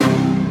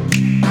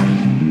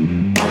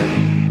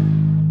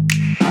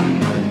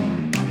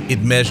It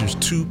measures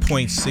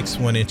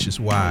 2.61 inches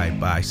wide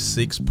by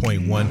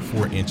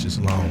 6.14 inches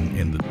long,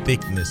 and the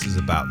thickness is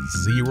about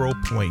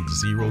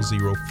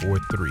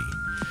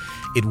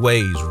 0.0043. It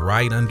weighs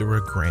right under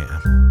a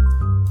gram.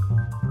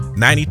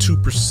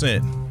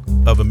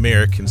 92% of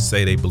Americans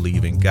say they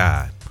believe in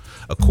God,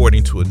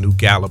 according to a new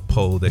Gallup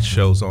poll that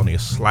shows only a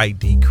slight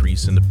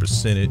decrease in the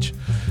percentage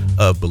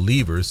of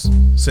believers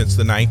since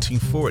the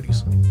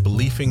 1940s.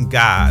 Belief in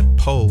God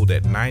polled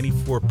at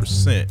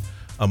 94%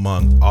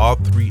 among all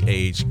three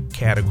age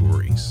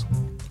categories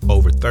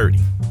over 30,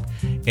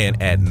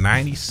 and at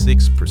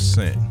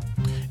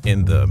 96%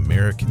 in the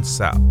American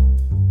South.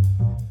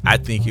 I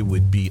think it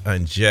would be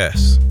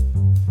unjust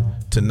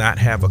to not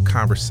have a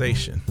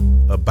conversation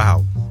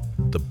about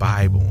the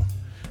Bible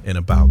and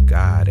about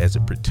God as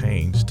it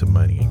pertains to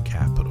money and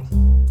capital.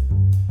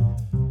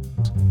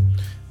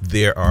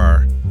 There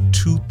are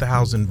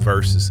 2,000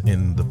 verses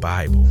in the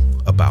Bible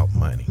about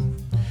money,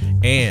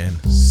 and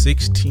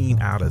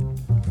 16 out of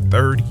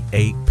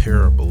 38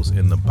 parables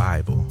in the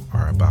Bible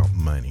are about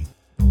money.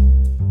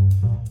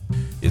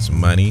 It's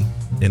money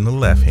in the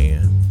left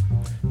hand,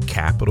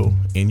 capital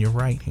in your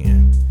right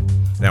hand.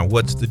 Now,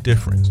 what's the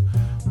difference?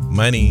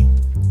 Money,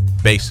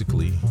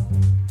 basically,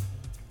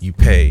 you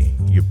pay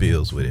your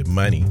bills with it.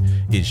 Money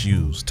is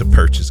used to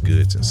purchase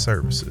goods and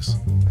services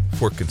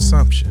for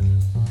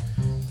consumption.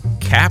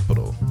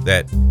 Capital,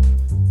 that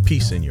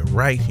piece in your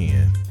right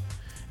hand,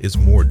 is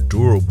more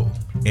durable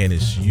and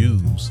is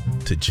used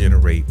to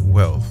generate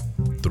wealth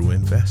through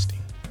investing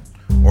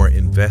or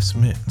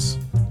investments.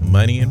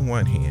 Money in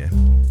one hand,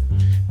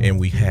 and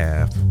we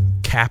have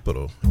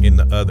capital in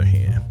the other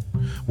hand.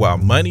 While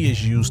money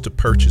is used to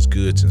purchase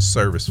goods and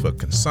service for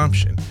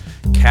consumption,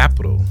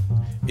 capital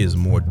is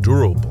more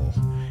durable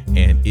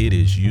and it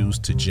is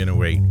used to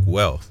generate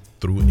wealth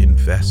through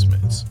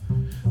investments.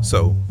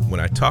 So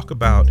when I talk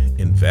about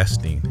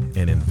investing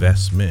and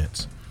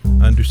investments,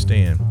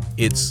 understand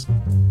it's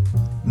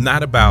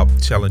not about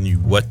telling you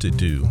what to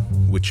do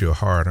with your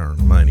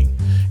hard-earned money.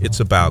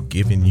 It's about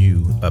giving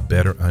you a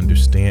better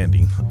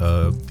understanding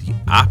of the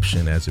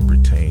option as it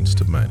pertains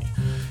to money.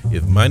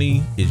 If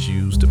money is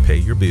used to pay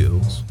your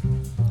bills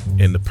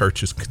and to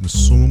purchase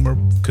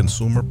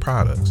consumer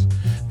products,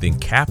 then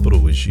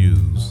capital is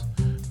used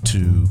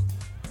to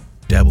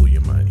double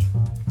your money.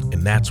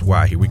 And that's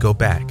why, here we go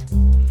back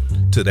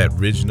to that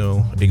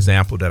original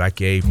example that I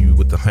gave you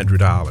with the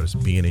 $100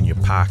 being in your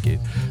pocket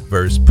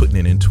versus putting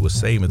it into a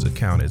savings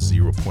account at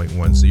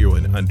 0.10,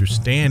 and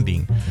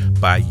understanding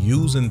by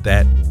using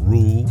that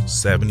rule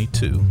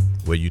 72,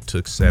 where you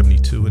took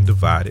 72 and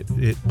divided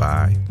it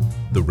by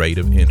the rate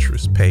of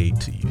interest paid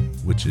to you,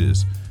 which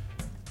is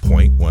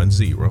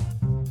 0.10.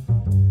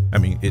 I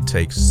mean, it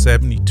takes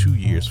 72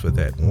 years for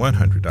that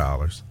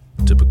 $100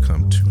 to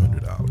become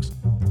 $200.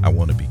 I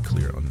want to be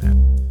clear on that.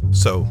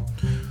 So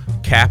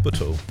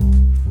capital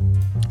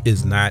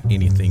is not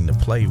anything to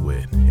play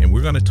with, and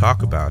we're going to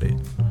talk about it.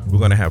 We're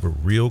going to have a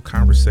real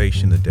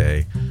conversation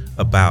today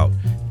about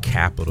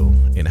capital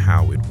and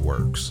how it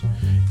works.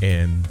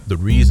 And the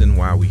reason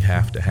why we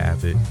have to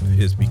have it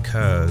is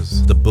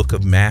because the book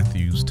of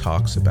Matthew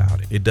talks about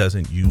it. It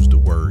doesn't use the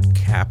word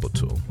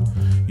capital.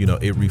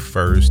 It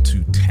refers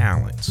to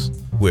talents,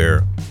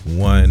 where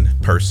one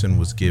person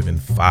was given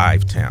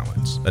 5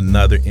 talents,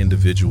 another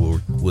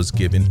individual was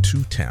given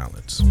 2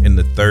 talents, and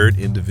the third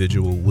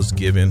individual was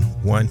given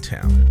 1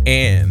 talent.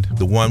 And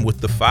the one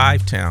with the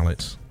 5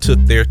 talents took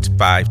their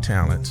 5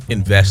 talents,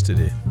 invested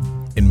it,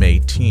 and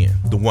made 10.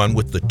 The one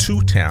with the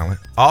 2 talent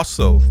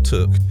also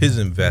took his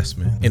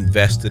investment,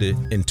 invested it,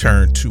 and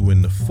turned 2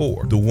 into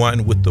 4. The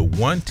one with the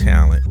 1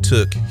 talent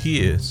took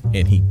his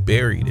and he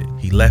buried it.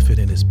 He left it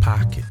in his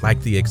pocket.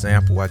 Like the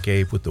example I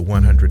gave with the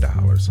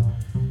 $100.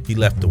 He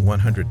left the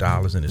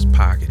 $100 in his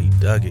pocket. He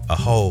dug a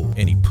hole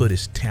and he put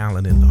his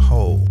talent in the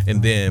hole.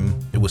 And then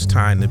it was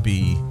time to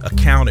be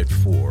accounted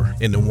for.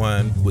 And the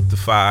one with the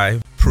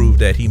 5 proved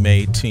that he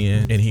made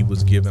 10, and he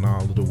was given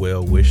all of the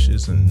well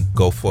wishes and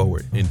go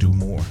forward and do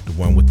more. The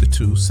one with the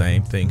 2,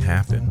 same thing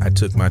happened. I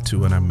took my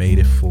 2 and I made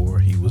it 4.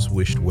 He was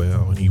wished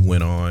well and he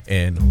went on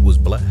and was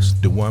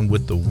blessed. The one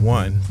with the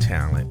 1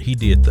 talent, he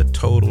did the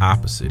total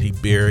opposite. He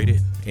buried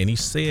it and he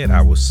said,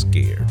 I was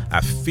scared.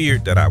 I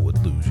feared that I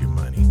would lose your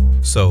money.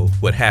 So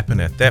what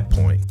happened at that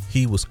point,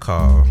 he was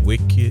called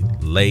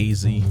wicked,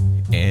 lazy,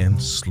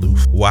 and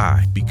sleuth.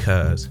 Why?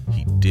 Because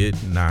he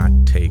did not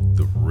take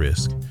the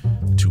risk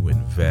to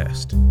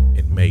invest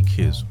and make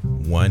his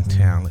 1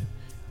 talent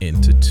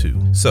into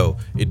 2. So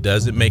it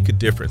doesn't make a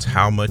difference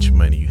how much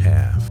money you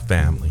have,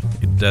 family.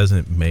 It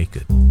doesn't make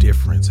a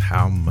difference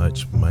how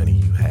much money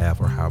you have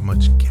or how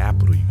much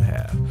capital you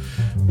have.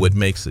 What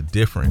makes a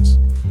difference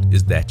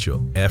is that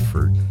your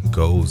effort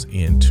goes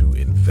into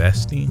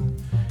investing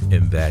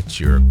and that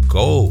your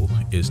goal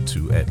is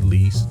to at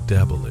least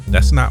double it.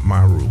 That's not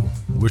my rule.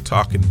 We're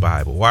talking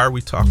Bible. Why are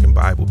we talking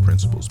Bible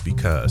principles?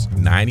 Because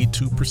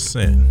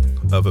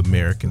 92% of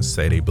Americans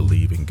say they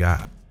believe in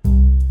God.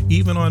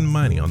 even on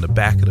money, on the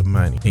back of the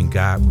money. In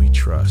God we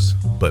trust,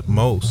 but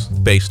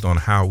most based on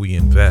how we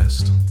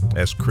invest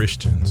as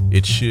Christians,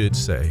 it should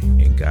say,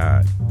 in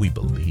God we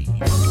believe.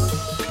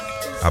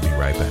 I'll be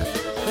right back.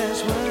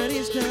 That's what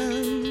he's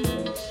done.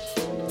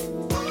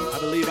 I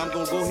believe I'm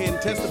going to go ahead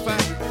and testify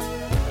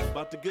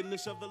about the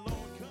goodness of the Lord.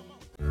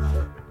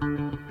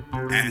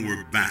 And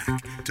we're back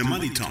to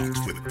Money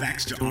Talks with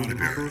Baxter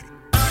Audiberry.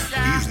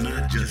 He's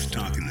not just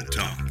talking the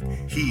talk,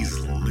 he's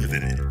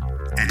living it.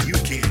 And you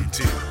can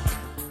too.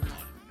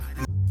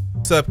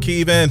 What's up,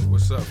 Kevin?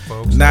 What's up,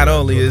 folks? Not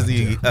only is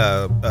he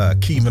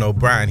Kevin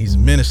O'Brien, he's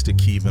Minister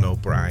Kevin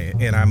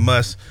O'Brien. And I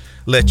must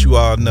let you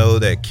all know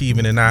that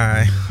Kevin and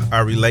I,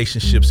 our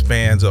relationship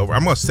spans over,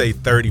 I'm going to say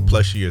 30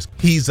 plus years.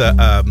 He's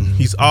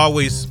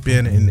always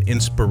been an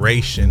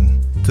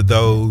inspiration to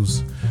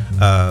those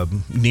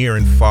near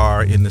and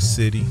far in the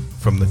city,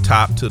 from the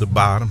top to the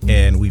bottom,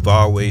 and we've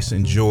always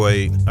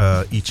enjoyed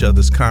each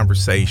other's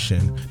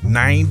conversation.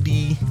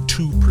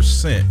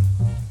 92%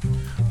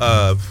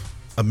 of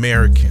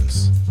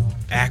Americans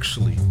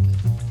actually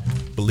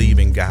believe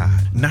in God.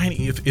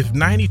 If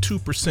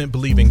 92%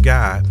 believe in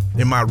God,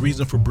 and my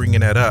reason for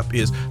bringing that up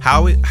is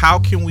how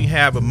can we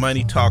have a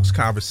Money Talks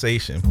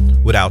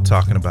conversation without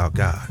talking about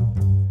God?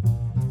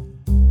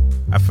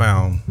 I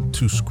found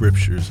 2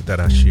 scriptures that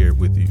I shared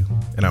with you,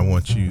 and I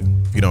want you,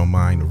 if you don't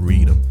mind, to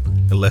read them.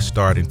 And let's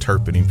start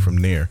interpreting from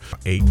there.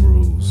 8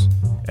 rules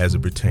as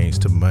it pertains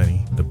to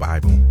money, the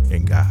Bible,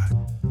 and God.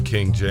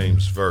 King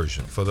James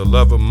Version. For the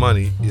love of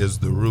money is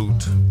the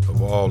root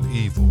of all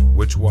evil,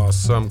 which while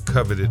some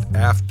coveted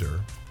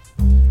after,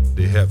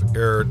 they have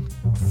erred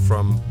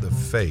from the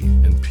faith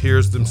and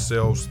pierced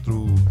themselves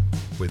through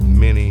with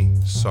many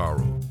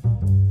sorrows.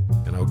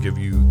 And I'll give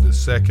you the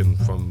second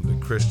from the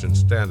Christian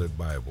Standard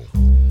Bible.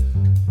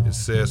 It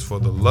says, for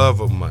the love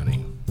of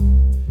money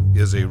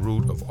is a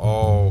root of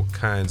all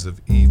kinds of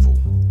evil,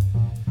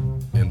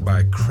 and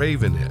by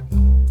craving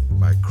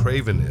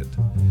it,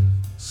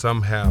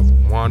 some have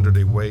wandered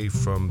away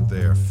from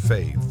their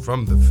faith,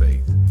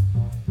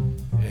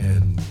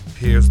 and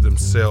pierced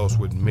themselves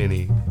with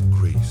many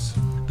griefs.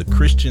 The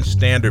Christian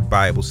Standard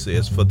Bible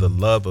says, for the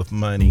love of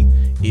money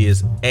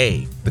is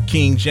a. The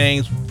King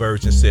James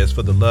Version says,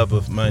 for the love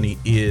of money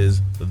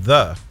is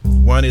the.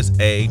 One is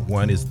a,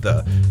 one is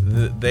the.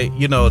 They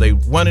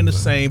one and the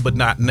same, but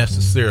not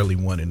necessarily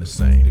one and the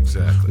same.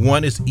 Exactly.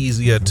 One is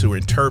easier to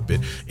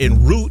interpret.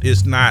 And root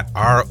is not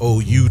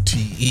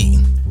R-O-U-T-E.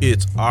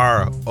 It's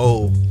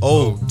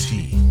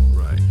R-O-O-T.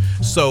 Right.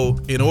 So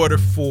in order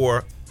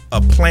for a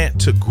plant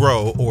to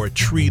grow or a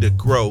tree to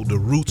grow, the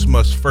roots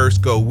must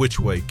first go which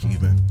way,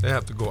 Kevin? They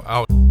have to go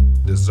out,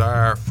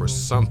 desire for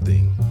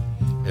something,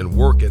 and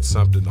work at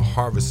something to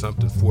harvest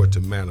something for it to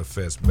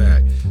manifest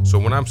back. So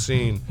when I'm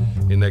seeing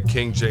in that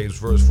King James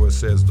verse where it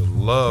says the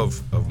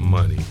love of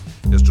money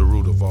is the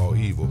root of all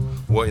evil,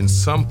 well, in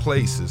some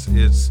places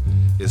it's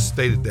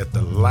stated that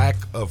the lack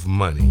of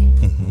money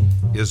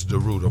is the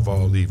root of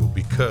all evil,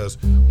 because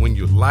when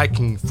you're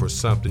liking for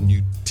something,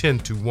 you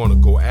tend to want to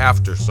go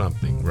after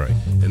something. Right.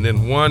 And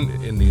then one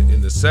in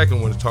the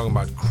second one is talking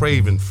about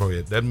craving for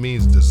it. That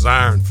means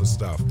desiring for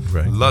stuff,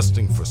 right,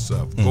 lusting for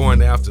stuff,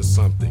 going after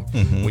something.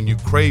 When you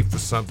crave for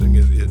something,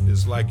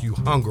 it's like you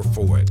hunger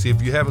for it. See,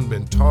 if you haven't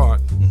been taught,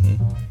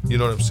 you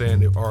know what I'm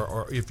saying,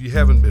 or if you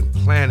haven't been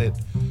planted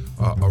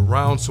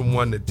around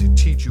someone to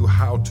teach you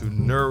how to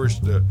nourish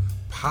the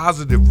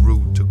positive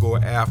root to go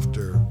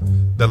after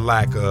the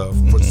lack of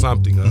for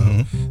something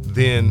of,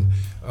 then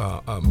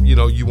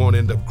you won't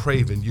end up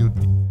craving.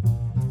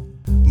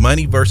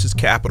 Money versus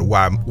capital.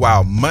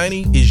 While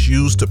money is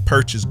used to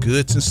purchase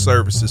goods and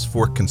services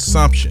for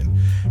consumption,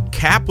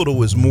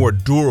 capital is more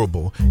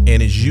durable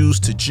and is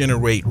used to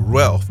generate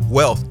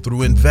wealth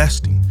through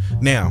investing.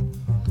 Now,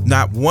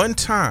 not one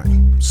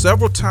time,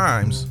 several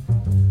times,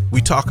 we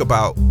talk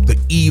about the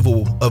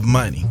evil of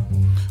money,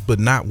 but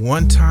not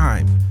one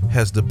time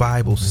has the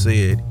Bible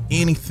said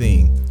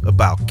anything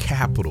about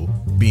capital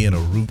being a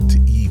root to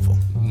evil.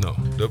 No,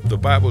 the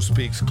Bible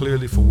speaks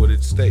clearly for what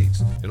it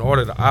states. In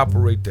order to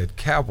operate that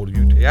capital,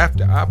 you have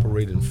to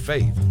operate in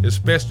faith,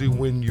 especially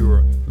when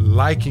you're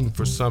liking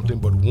for something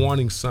but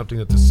wanting something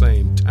at the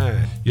same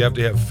time. You have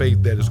to have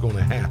faith that it's going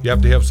to happen. You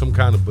have to have some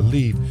kind of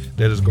belief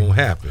that it's going to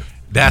happen.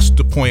 That's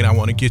the point I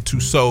want to get to.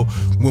 So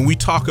when we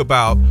talk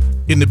about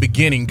in the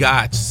beginning,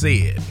 God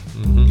said,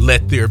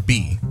 let there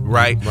be,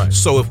 right?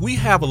 So if we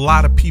have a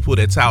lot of people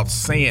that's out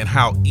saying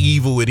how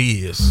evil it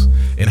is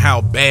and how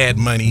bad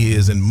money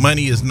is, and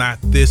money is not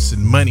this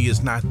and money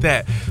is not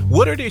that,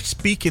 what are they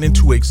speaking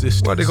into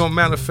existence? Well, they're going to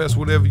manifest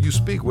whatever you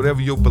speak,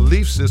 whatever your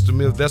belief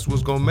system is, that's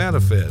what's going to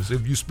manifest.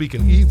 If you're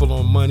speaking evil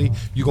on money,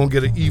 you're going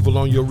to get an evil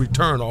on your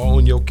return or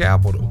on your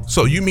capital.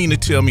 So you mean to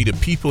tell me the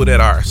people that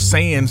are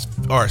saying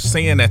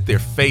that they're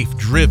faith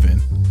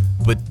driven,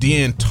 but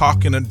then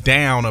talking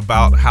down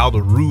about how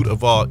the root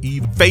of all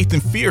evil, faith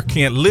and fear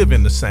can't live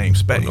in the same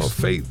space. No,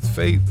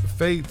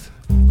 faith,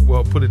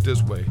 well, put it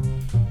this way.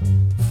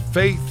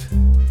 Faith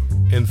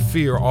and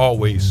fear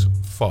always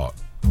fought.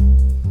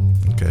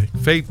 Okay.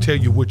 Faith tell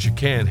you what you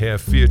can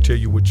have. Fear tell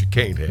you what you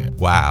can't have.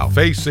 Wow.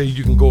 Faith say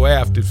you can go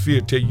after.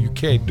 Fear tell you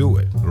can't do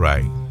it.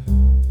 Right.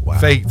 Wow.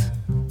 Faith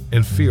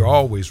and fear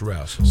always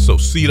wrestle. So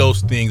see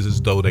those things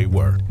as though they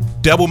were.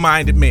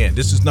 Double-minded man.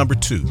 This is number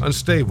 2.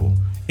 Unstable.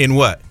 In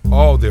what?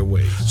 All their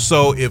ways.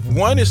 So if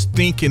one is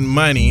thinking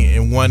money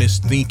and one is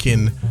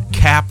thinking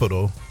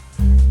capital,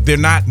 they're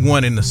not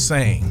one and the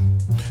same.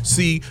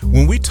 See,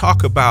 when we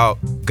talk about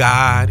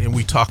God and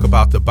we talk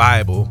about the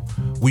Bible,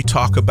 we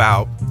talk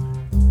about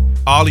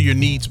all of your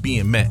needs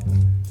being met.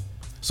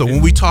 So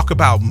when we talk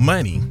about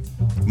money,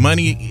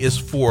 money is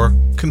for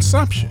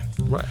consumption.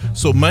 Right.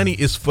 So money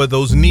is for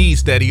those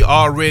needs that he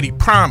already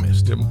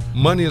promised.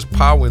 Money is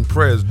power and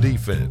prayer is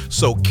defense.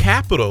 So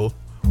capital,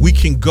 we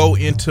can go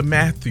into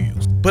Matthew.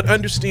 But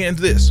understand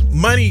this,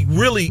 money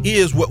really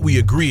is what we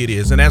agree it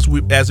is. And as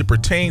it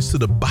pertains to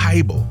the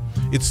Bible,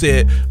 it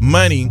said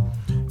money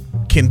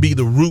can be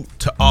the root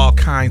to all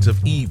kinds of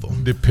evil.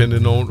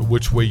 Depending on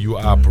which way you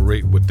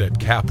operate with that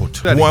capital.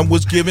 One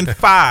was given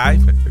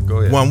 5, Go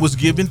ahead. one was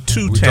given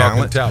 2 We're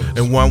talents, talking talents.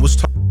 and one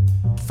was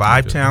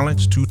 5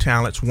 talents, 2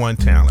 talents, 1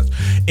 talent.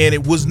 And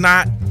it was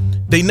not,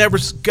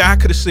 God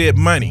could have said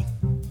money.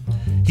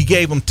 He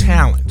gave them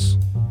talents.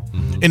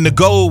 Mm-hmm. And the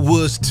goal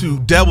was to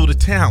double the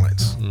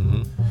talents.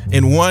 Mm-hmm.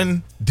 And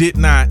one did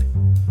not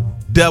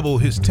double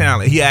his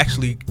talent. He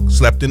actually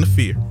slept in the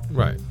fear.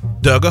 Right.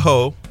 Dug a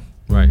hole.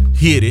 Right.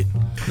 Hid it.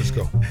 Let's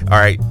go. All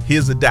right.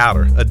 Here's a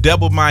doubter. A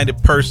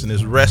double-minded person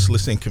is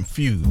restless and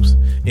confused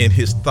in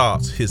his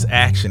thoughts, his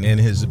action, and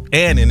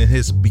in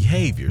his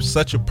behavior.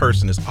 Such a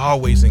person is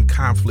always in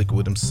conflict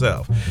with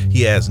himself.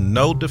 He has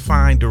no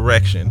defined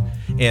direction,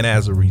 and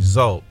as a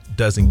result,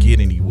 doesn't get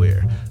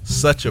anywhere.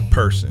 Such a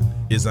person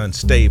is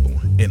unstable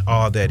in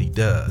all that he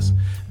does.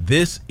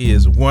 This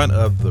is one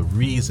of the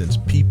reasons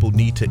people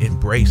need to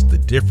embrace the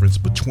difference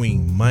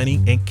between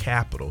money and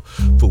capital.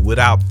 For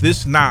without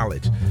this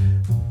knowledge,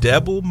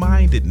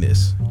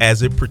 double-mindedness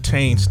as it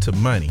pertains to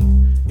money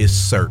is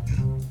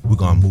certain. We're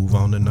going to move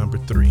on to number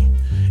 3.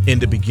 In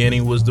the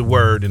beginning was the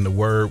Word, and the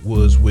Word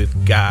was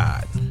with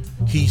God.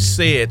 He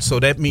said, so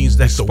that means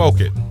that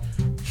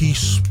He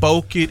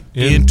spoke it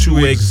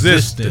into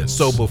existence.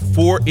 So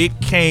before it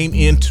came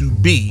into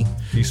be,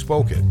 He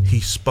spoke it. He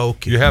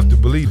spoke it. You have to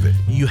believe it.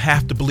 You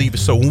have to believe it.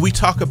 So when we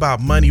talk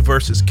about money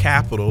versus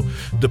capital,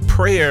 the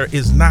prayer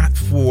is not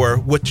for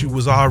what you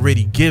was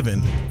already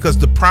given, because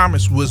the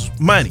promise was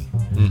money,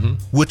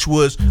 which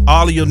was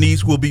all of your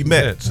needs will be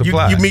met. Yeah,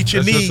 supply. You meet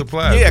your That's needs.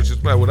 Supply. Yeah.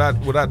 Supply.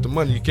 Without the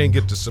money, you can't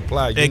get the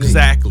supply.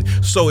 Exactly.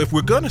 So if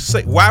we're going to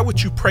say, why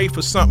would you pray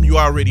for something you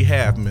already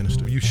have,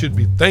 Minister? You should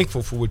be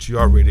thankful for what you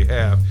already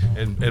have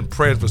and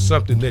praying for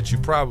something that you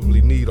probably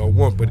need or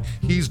want, but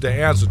He's the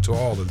answer to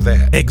all of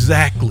that.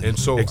 Exactly. And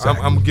so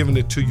I'm giving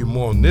it to you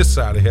more on this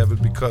side of heaven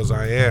because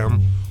I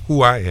am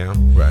who I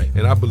am. Right.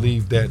 And I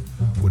believe that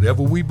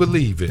whatever we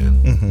believe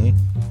in,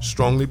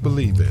 strongly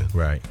believe in,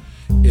 right,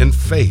 in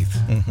faith,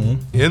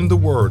 in the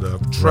word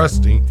of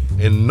trusting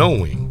and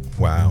knowing,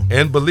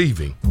 and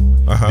believing,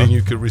 then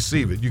you can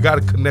receive it. You got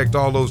to connect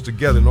all those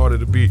together in order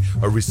to be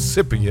a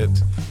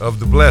recipient of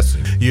the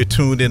blessing. You're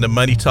tuned in to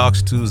Money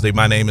Talks Tuesday.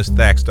 My name is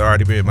Thaxter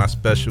Arterberry, and my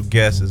special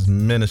guest is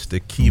Minister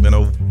Kevin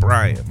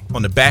O'Brien.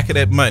 On the back of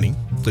that money,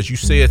 because you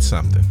said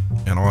something,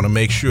 and I want to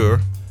make sure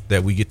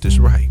that we get this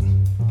right.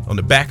 On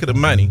the back of the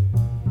money,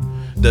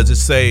 does it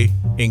say,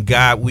 in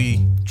God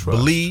we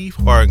believe,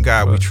 or in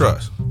God we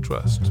trust?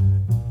 Trust.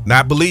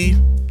 Not believe?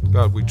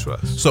 God we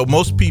trust. So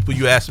most people,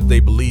 you ask if they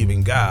believe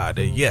in God,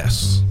 they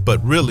yes.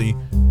 But really,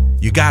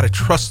 you got to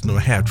trust them and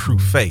have true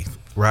faith,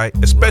 right?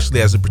 Especially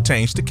as it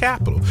pertains to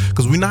capital.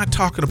 Because we're not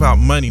talking about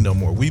money no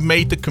more. We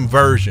made the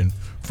conversion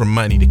from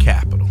money to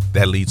capital.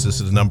 That leads us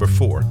to number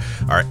 4.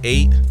 Our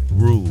 8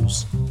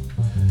 rules,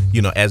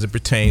 as it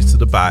pertains to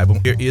the Bible.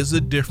 There is a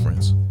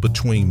difference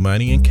between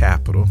money and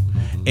capital.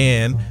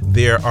 And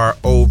there are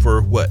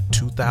over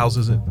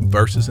 2,000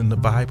 verses in the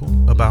Bible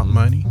about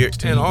money.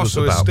 And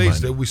also it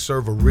states that we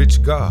serve a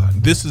rich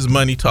God. This is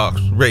Money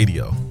Talks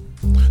Radio.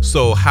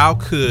 So how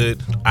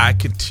could I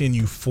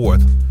continue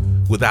forth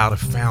without a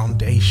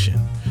foundation?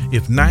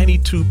 If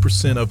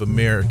 92% of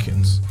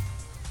Americans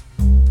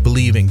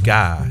believe in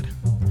God,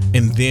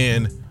 and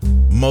then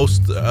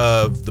most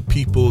of the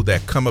people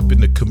that come up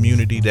in the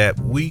community that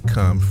we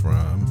come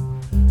from,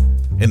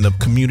 and the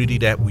community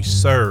that we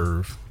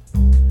serve,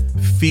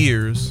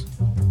 fears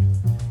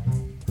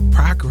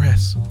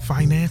progress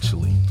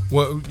financially.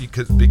 Well,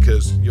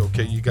 because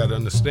you got to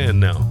understand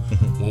now,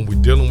 when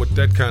we're dealing with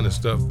that kind of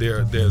stuff,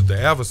 there's the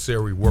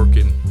adversary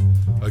working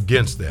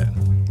against that.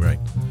 Right.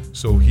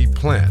 So he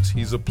plants.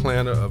 He's a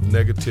planter of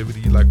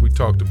negativity, like we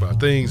talked about.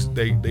 Things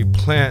they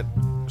plant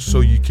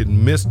so you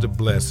can miss the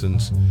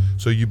blessings,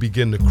 so you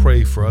begin to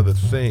crave for other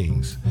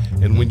things.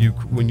 And when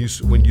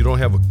you don't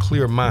have a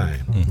clear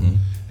mind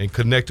and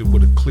connected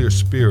with a clear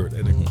spirit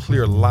and a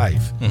clear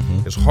life,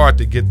 it's hard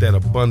to get that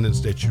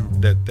abundance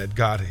that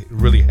God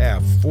really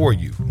have for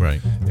you. Right.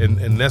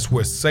 And that's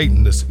where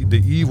Satan,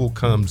 the evil,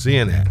 comes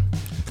in at.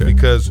 Okay.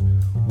 Because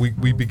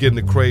we begin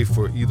to crave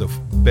for either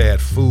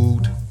bad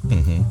food,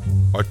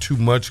 or too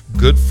much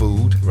good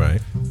food,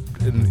 Right.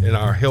 and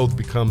our health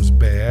becomes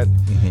bad.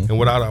 And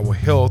without our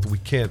health, we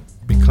can't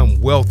become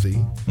wealthy.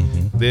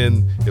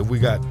 Then if we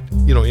got,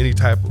 any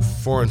type of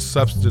foreign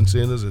substance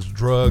in us, as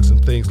drugs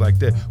and things like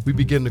that, we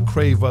begin to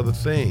crave other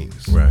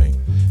things. Right.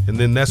 And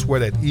then that's where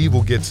that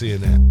evil gets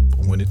in at.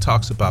 When it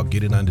talks about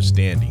getting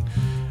understanding,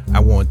 I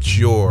want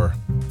your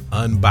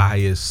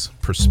unbiased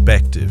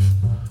perspective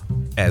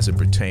as it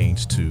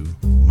pertains to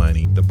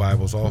money. The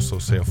Bible's also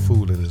say a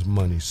fool and his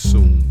money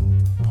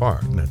soon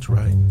part. That's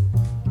right.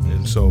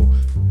 And so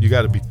you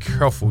got to be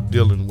careful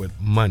dealing with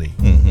money.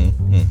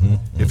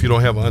 If you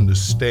don't have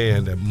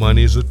understand that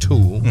money is a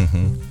tool,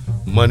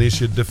 money is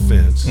your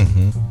defense.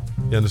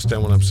 You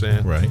understand what I'm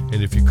saying? Right.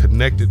 And if you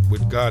connect it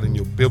with God and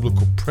your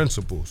biblical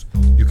principles,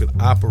 you can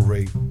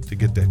operate to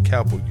get that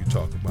capital you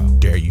talk about.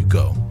 There you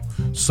go.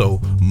 So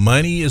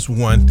money is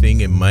one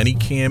thing, and money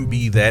can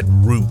be that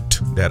root,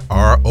 that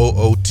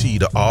ROOT,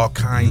 to all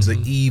kinds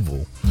of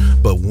evil.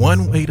 But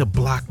one way to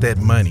block that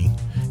money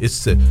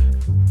is to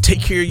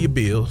take care of your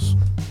bills,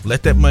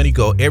 let that money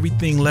go.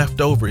 Everything left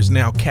over is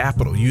now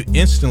capital. You're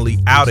instantly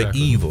out of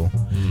evil,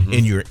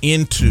 and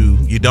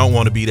you don't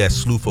want to be that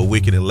slothful,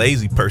 wicked, and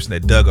lazy person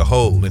that dug a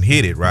hole and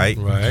hit it, right?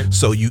 Right.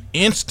 So you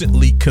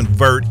instantly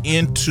convert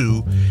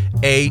into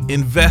a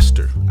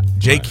investor.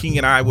 Jay King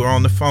and I were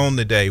on the phone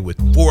today with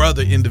 4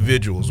 other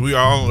individuals. We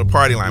are all on the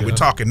party line. We're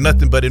talking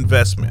nothing but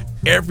investment.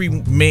 Every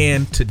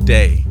man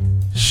today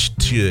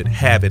should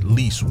have at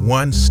least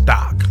one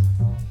stock,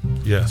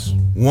 Yes.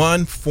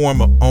 one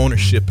form of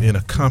ownership in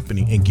a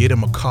company, and get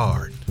him a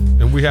card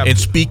And we have and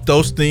speak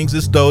those things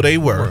as though they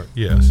were.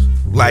 Yes.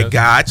 Like Yes.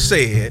 God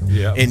said,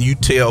 Yeah. and you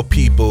tell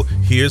people,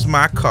 here's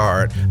my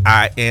card,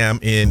 I am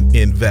an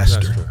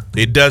investor. That's right.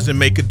 It doesn't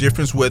make a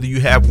difference whether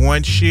you have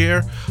 1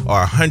 share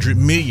or 100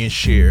 million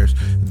shares.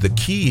 The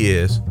key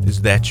is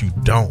that you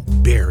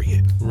don't bury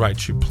it.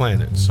 Right, you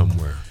plant it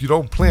somewhere. You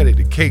don't plant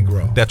it can't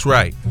grow. That's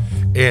right.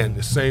 And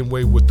the same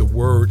way with the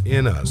word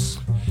in us.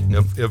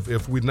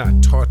 If we're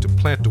not taught to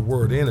plant the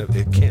word in it,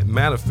 it can't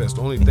manifest.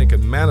 The only thing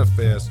can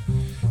manifest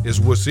is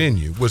what's in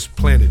you, what's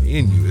planted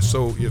in you. And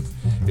so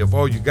if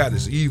all you got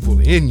is evil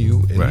in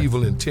you and Right.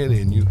 evil intent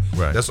in you,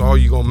 Right. that's all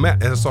you're gonna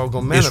that's all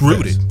gonna It's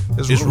manifest.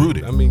 rooted. It's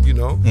rooted. I mean,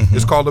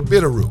 it's called a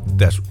bitter root.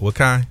 That's what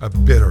kind? A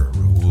bitter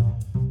root.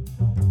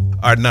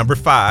 Our number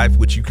 5,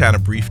 which you kind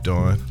of briefed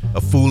on, a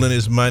fool and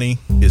his money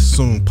is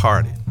soon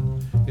parted.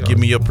 Yeah. Give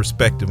me your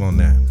perspective on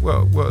that.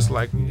 Well, it's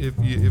like if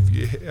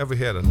you ever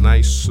had a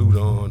nice suit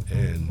on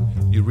and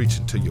you reach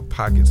into your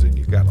pockets and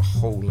you got a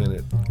hole in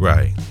it,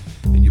 Right.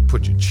 and you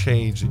put your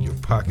change in your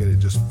pocket, it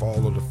just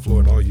fall on the floor,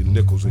 and all your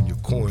nickels and your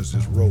coins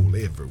just roll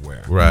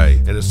everywhere. Right.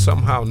 And if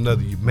somehow or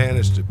another you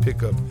manage to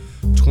pick up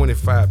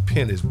 25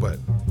 pennies, but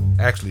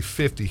actually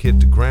 50 hit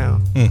the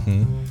ground,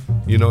 and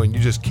you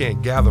just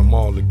can't gather them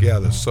all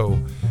together. So,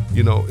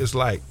 it's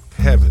like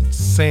having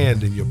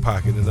sand in your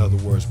pocket, in other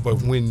words.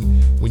 But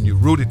when you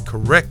root it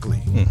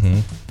correctly,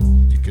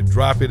 you can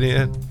drop it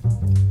in.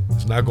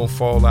 It's not going to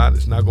fall out.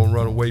 It's not going to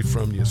run away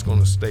from you. It's going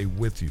to stay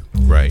with you.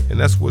 Right. And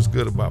that's what's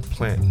good about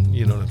planting,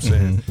 you know what I'm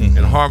saying? And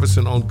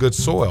harvesting on good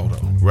soil,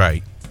 though.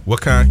 Right. What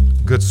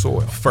kind? Good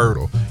soil.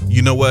 Fertile.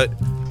 You know what?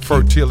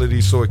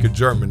 Fertility so it could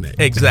germinate.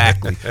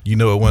 Exactly. You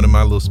know, one of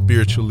my little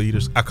spiritual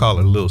leaders, I call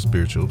her little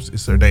spiritual,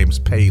 her name is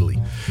Paley.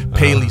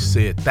 Paley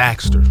said,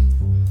 Thaxter,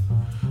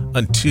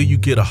 until you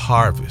get a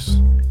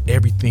harvest,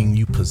 everything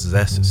you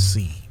possess is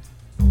seed.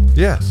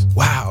 Yes.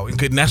 Wow. And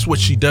that's what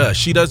she does.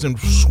 She doesn't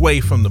sway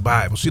from the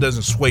Bible. She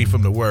doesn't sway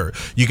from the word.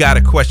 You got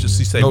a question.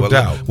 She say, No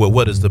doubt. well,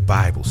 what does the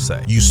Bible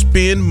say? You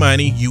spend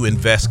money, you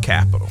invest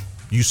capital.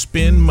 You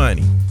spend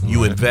money,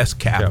 you invest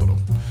capital.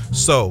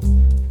 So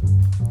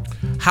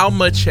how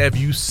much have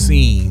you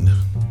seen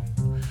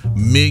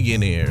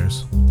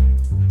millionaires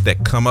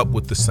that come up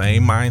with the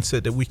same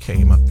mindset that we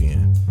came up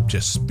in?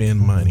 Just spend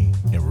money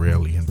and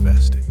rarely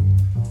invest it.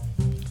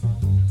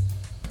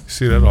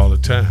 See that all the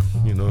time.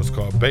 It's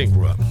called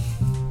bankrupt.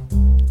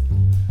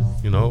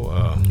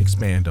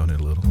 Expand on it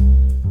a little.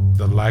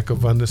 The lack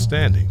of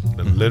understanding,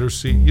 the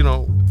literacy,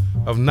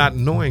 of not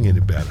knowing any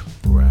better.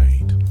 Right.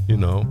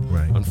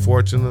 Right.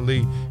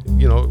 Unfortunately,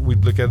 we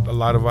look at a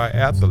lot of our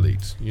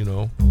athletes, you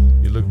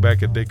look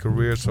back at their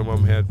careers, some of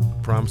them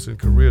had promising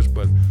careers,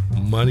 but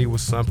money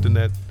was something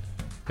that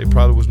they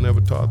probably was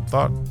never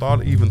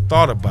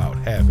thought about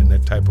having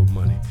that type of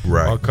money.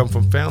 Right. Or come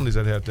from families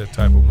that have that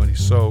type of money.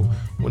 So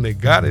when they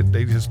got it,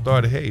 they just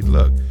started, hey,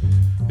 look,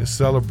 it's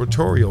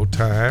celebratory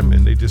time,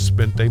 and they just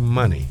spent their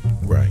money.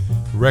 Right.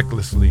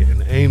 Recklessly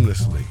and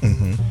aimlessly.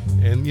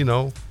 And,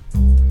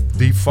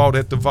 default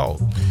at the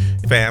vault.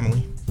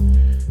 Family.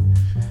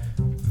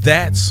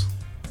 That's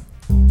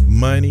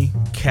Money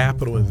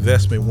Capital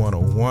Investment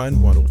 101,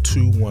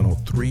 102,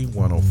 103,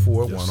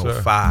 104, Yes,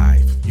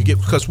 105. You get,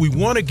 because we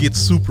want to get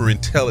super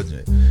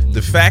intelligent.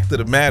 The fact of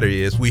the matter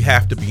is we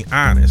have to be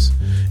honest.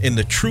 And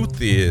the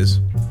truth is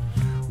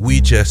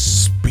we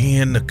just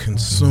spend to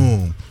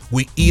consume.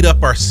 We eat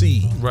up our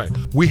seed. Right.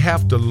 We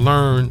have to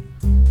learn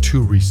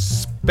to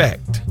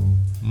respect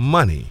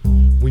money.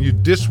 When you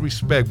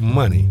disrespect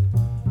money,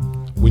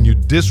 when you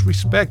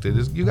disrespect it,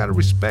 you got to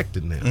respect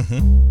it now.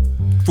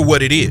 For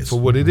what it is. For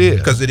what it is.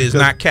 Because it is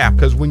not capital.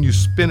 Because when you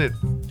spend it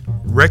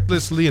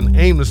recklessly and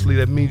aimlessly,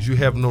 that means you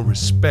have no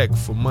respect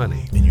for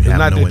money. And you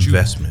have no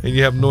investment. And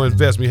you have no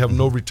investment. You have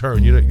no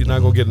return. You're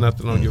not going to get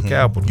nothing on your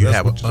capital. You That's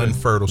have what an you're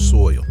unfertile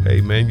soil.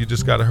 Hey, man, you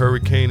just got a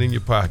hurricane in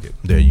your pocket.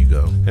 There you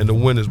go. And the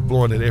wind is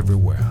blowing it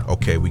everywhere.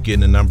 Okay, we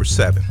getting to number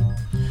 7.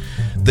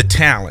 The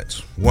talents.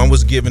 One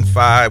was given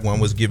 5,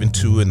 one was given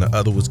 2, and the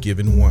other was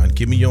given 1.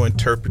 Give me your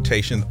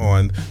interpretation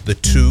on the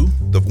 2,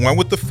 the one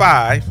with the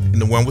 5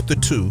 and the one with the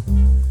 2.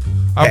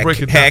 I'll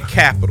break it down. Had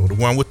capital. The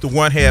one with the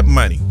 1 had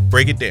money.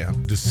 Break it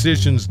down.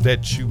 Decisions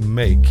that you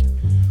make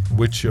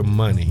with your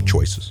money.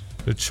 Choices.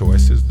 The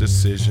choices,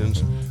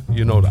 decisions,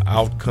 the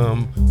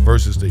outcome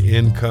versus the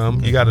income.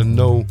 You got to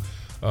know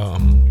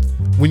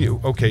when you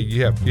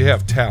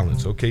have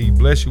talents. Okay, he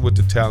bless you with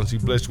the talents, he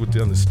bless you with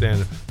the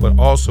understanding, but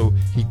also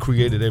he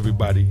created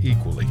everybody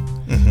equally.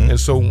 And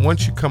so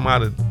once you come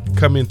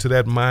into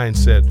that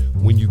mindset,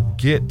 when you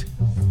get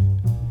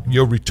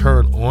your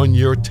return on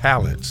your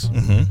talents,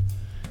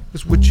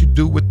 it's what you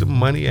do with the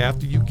money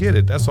after you get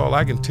it. That's all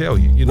I can tell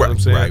you. You know what I'm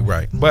saying?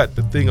 Right. But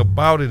the thing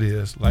about it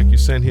is, like you're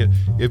saying here,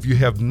 if you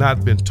have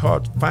not been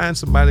taught, find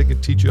somebody that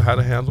can teach you how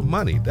to handle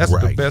money. That's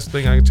the best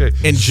thing I can tell you.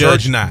 And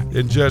judge not.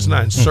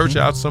 And search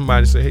out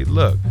somebody and say, hey,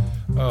 look,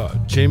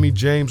 Jimmy,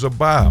 James, or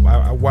Bob,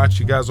 I watch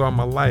you guys all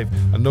my life.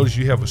 I notice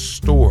you have a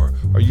store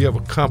or you have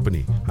a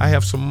company. I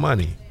have some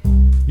money.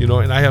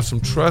 And I have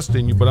some trust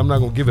in you, but I'm not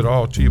going to give it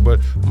all to you,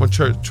 but I'm going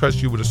to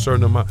trust you with a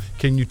certain amount.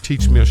 Can you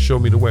teach me or show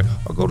me the way?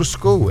 Or go to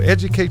school,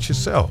 educate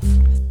yourself.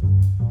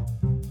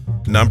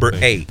 Number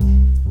 8,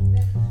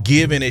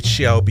 given it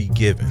shall be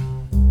given.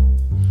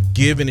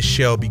 Given it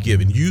shall be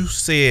given. You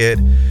said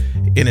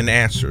in an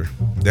answer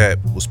that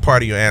was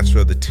part of your answer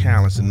of the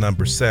talents in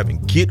number 7,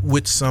 get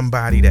with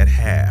somebody that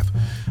have.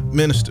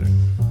 Minister,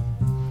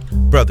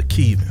 Brother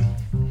Kevin,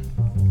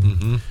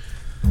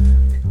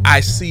 I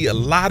see a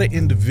lot of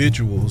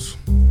individuals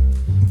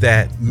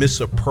that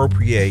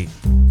misappropriate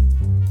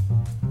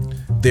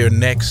their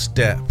next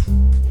step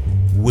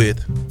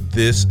with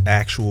this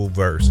actual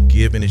verse,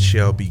 given it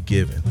shall be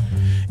given.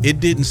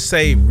 It didn't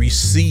say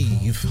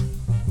receive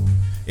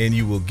and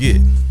you will get.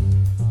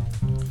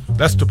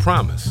 That's the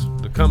promise.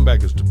 The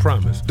comeback is the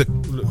promise.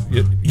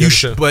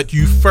 But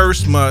you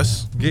first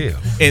must give.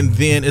 And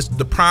then it's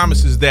the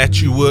promises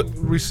that you would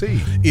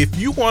receive. If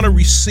you want to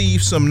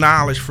receive some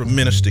knowledge from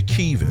Minister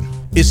Kevin,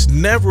 it's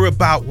never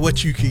about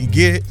what you can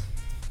get.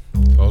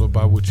 All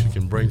about what you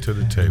can bring to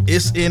the table.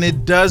 And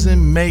it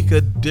doesn't make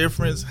a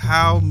difference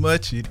how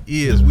much it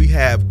is. We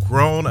have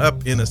grown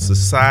up in a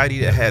society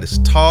that has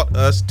taught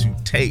us to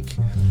take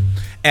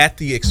at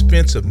the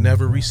expense of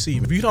never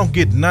receiving. If you don't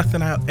get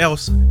nothing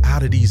else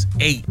out of these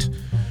 8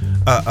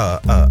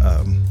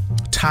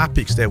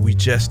 topics that we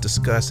just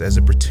discussed as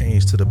it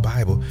pertains to the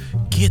Bible,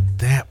 get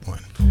that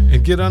one.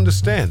 And get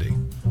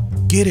understanding.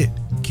 Get it.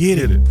 Get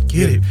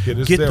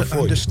the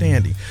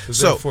understanding.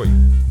 So,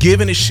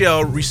 given it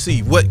shall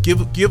receive. What? Give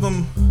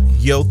them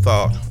your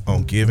thought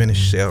on giving it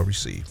shall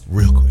receive,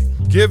 real quick.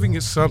 Giving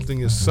is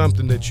something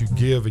that you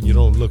give and you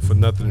don't look for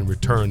nothing in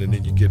return, and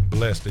then you get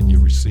blessed and you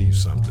receive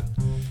something.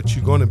 But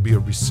you're going to be a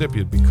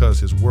recipient because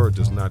his word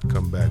does not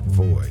come back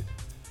void.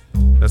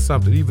 That's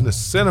something. Even the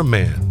sinner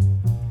man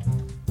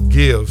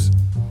gives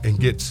and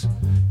gets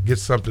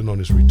something on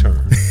his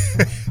return.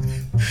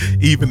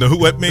 Even the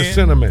what man? The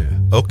sinner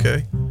man.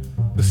 Okay.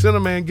 The sinner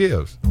man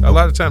gives. A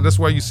lot of times, that's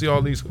why you see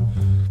all these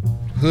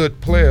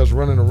hood players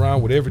running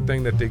around with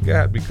everything that they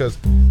got, because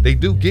they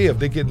do give.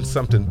 They're getting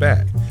something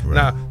back. Right.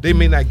 Now, they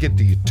may not get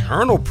the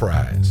eternal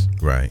prize.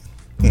 Right.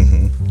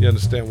 You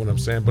understand what I'm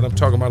saying? But I'm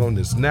talking about on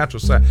this natural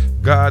side.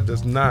 God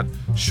does not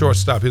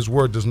shortstop. His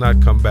word does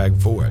not come back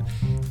void.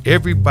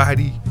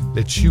 Everybody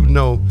that you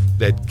know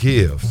that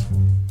gives,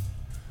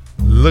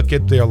 look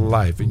at their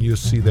life and you'll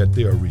see that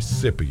they're a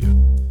recipient.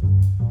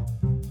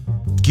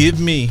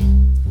 Give me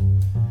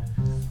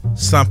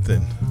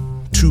something,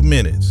 2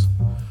 minutes,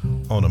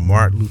 on a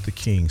Martin Luther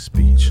King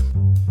speech.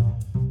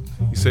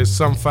 He says,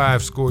 some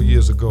 50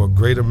 years ago, a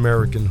great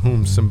American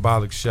whom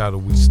symbolic shadow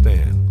we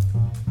stand.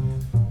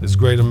 This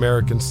great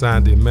American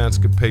signed the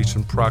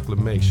Emancipation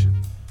Proclamation.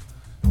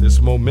 This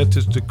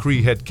momentous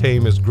decree had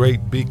came as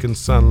great beacon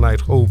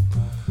sunlight hope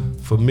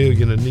for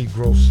millions of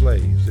Negro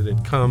slaves. It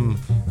had come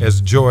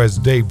as joy as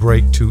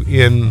daybreak to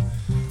end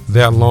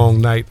their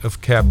long night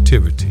of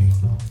captivity.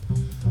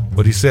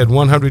 But he said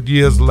 100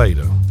 years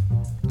later,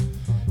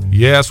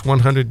 yes,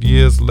 100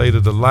 years later,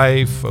 the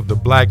life of the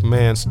black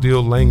man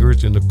still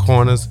lingers in the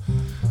corners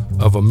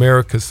of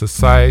America's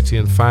society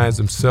and finds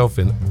himself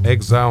in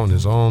exile in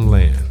his own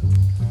land.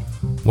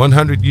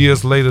 100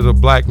 years later, the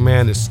black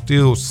man is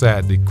still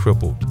sadly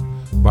crippled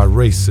by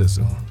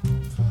racism.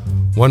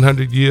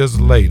 100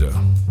 years later,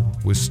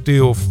 we're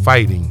still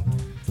fighting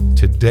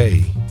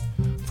today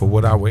for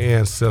what our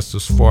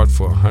ancestors fought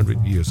for 100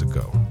 years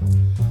ago.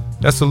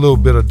 That's a little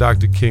bit of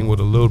Dr. King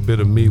with a little bit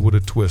of me with a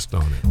twist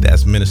on it.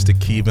 That's Minister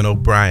Kevin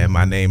O'Brien.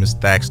 My name is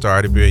Thaxter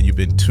Arterberry. You've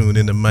been tuned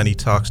in to Money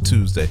Talks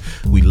Tuesday.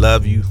 We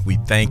love you. We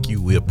thank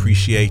you. We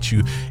appreciate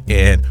you.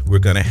 And we're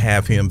going to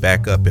have him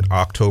back up in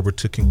October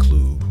to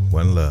conclude.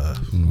 One love.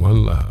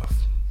 One love.